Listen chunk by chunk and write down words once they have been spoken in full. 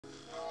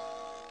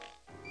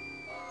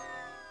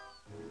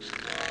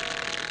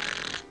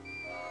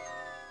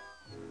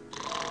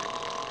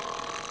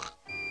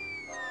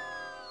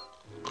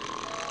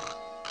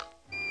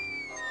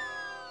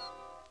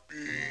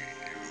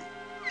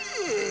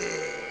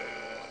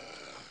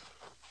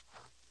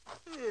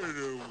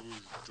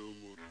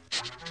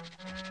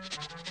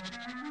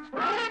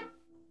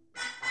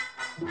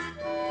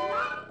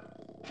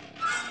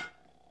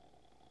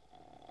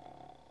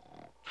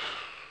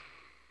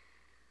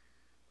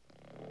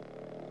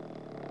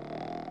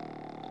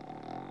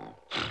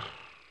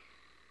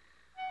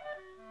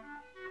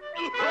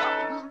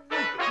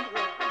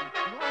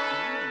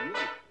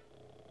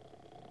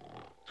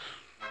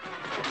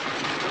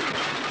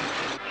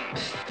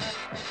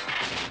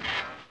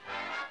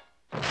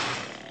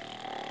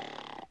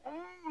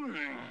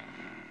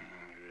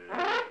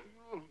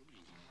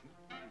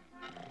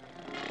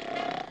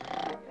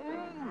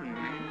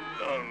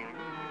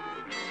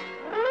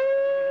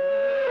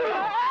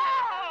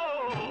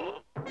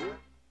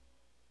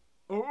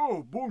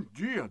Oh, bom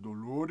dia,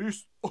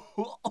 Dolores.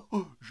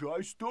 Já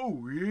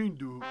estou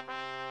indo.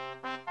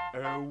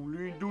 É um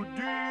lindo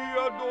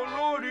dia,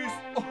 Dolores.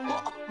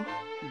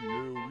 E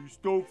eu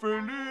estou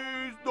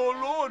feliz,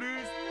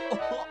 Dolores.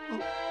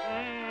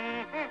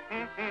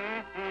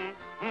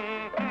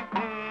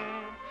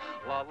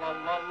 La la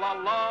la la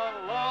la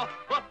la.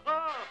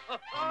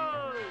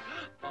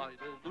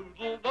 Idle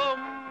doodle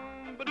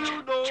dum,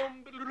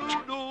 ba-doo-dum,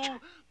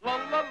 ba-doo-doo. La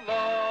la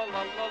la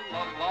la la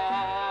la la.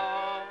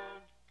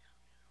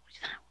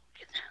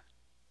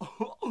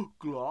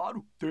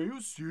 Claro, tenho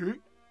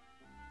sim.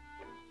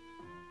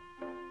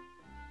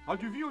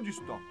 Adivinha onde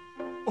está?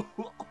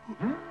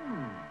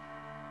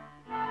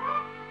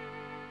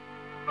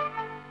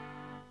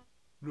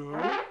 Não?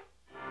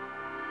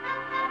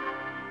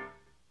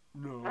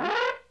 Não? Não?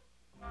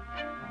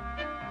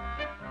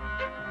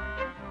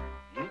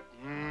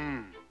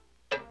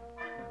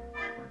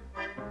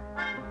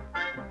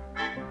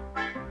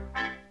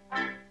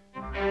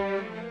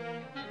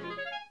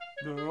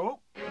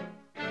 Não?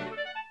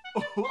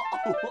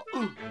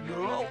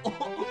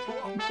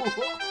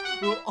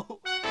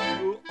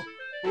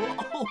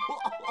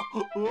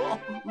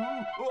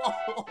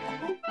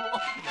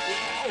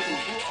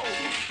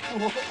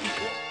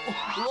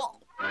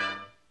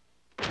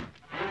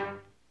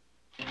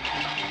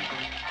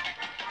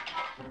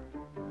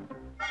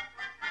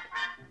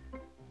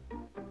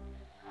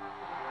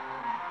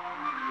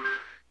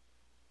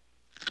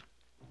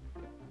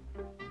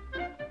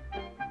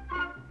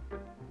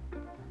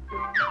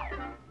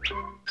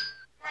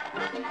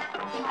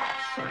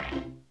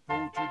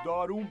 Vou te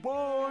dar um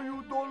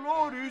banho,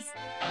 Dolores.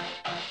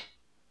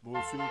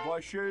 Você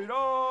vai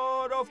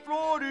cheirar a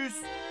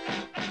flores.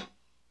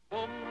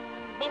 Bum,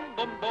 bum,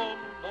 bum, bum,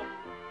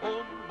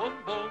 bum, bum,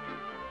 bum.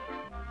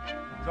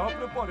 Já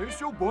preparei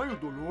seu banho,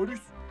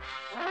 Dolores.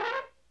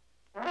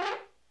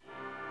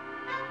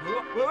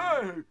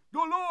 Ei,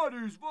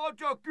 Dolores,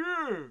 volte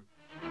aqui.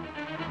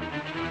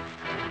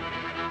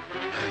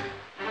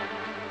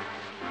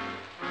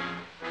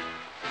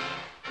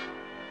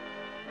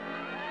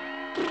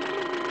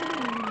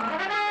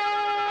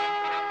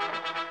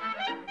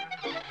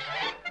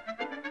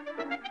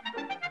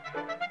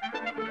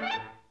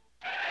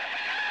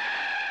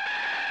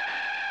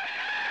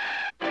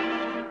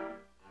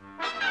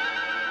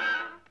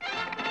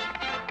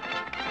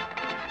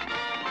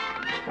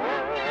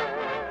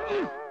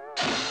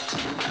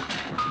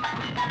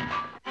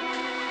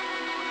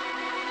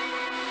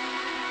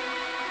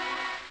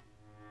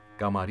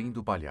 Camarim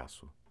do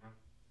Palhaço.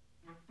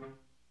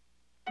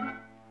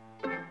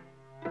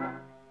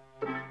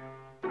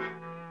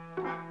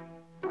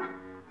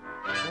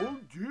 Bom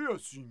dia,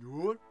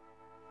 senhor.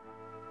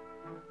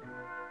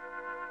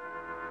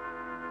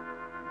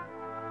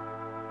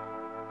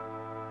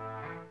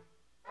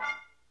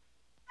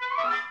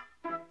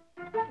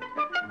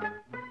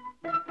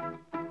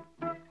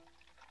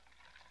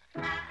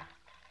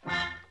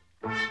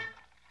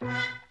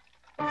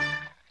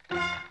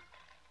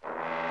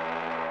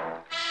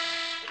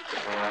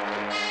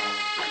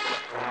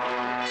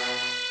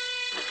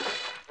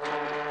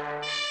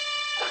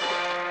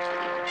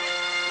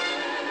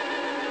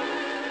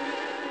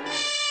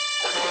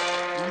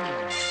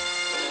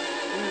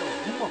 Tem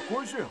alguma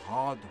coisa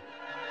errada.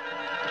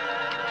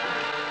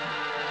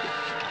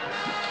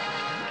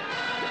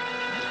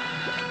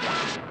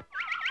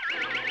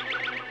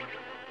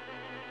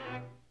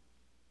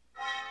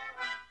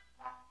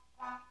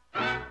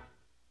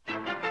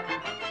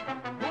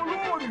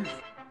 Dolores!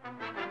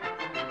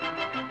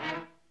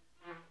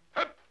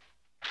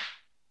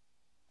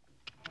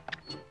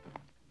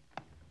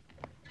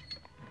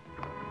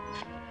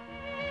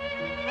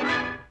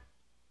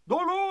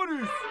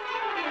 Dolores!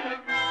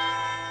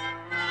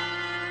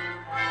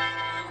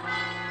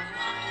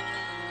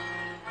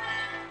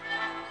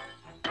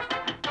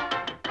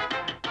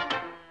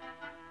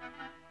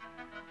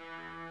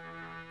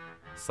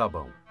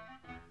 Sabão.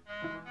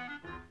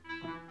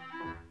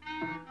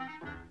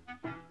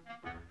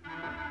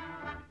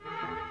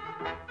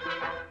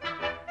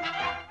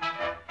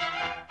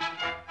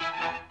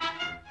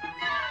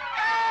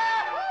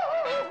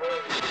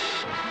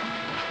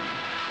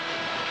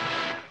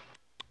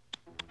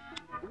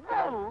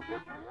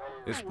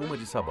 Espuma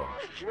de sabão.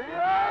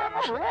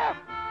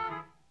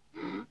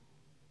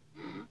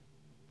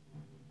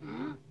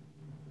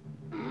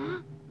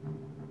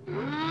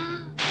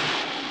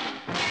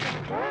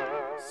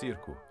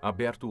 Circo,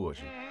 aberto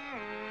hoje.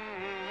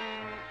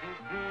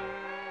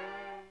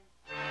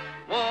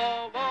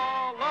 La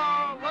la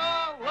la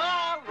la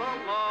la la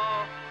la.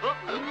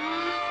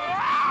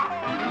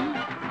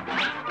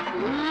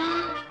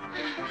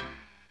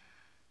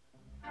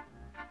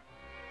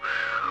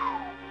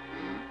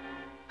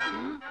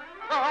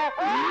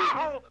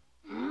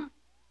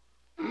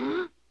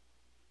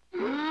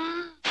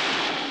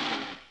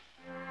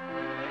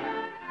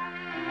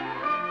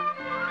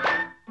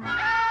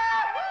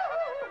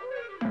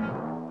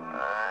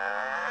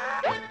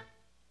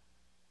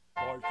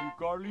 Vai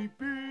ficar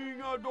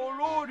limpinha,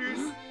 Dolores.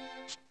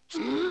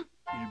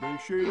 E bem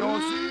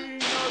cheirosinha,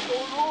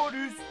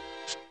 Dolores.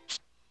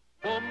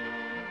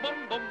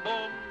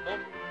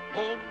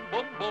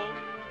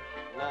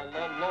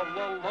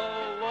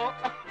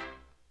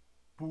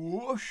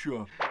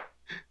 Puxa.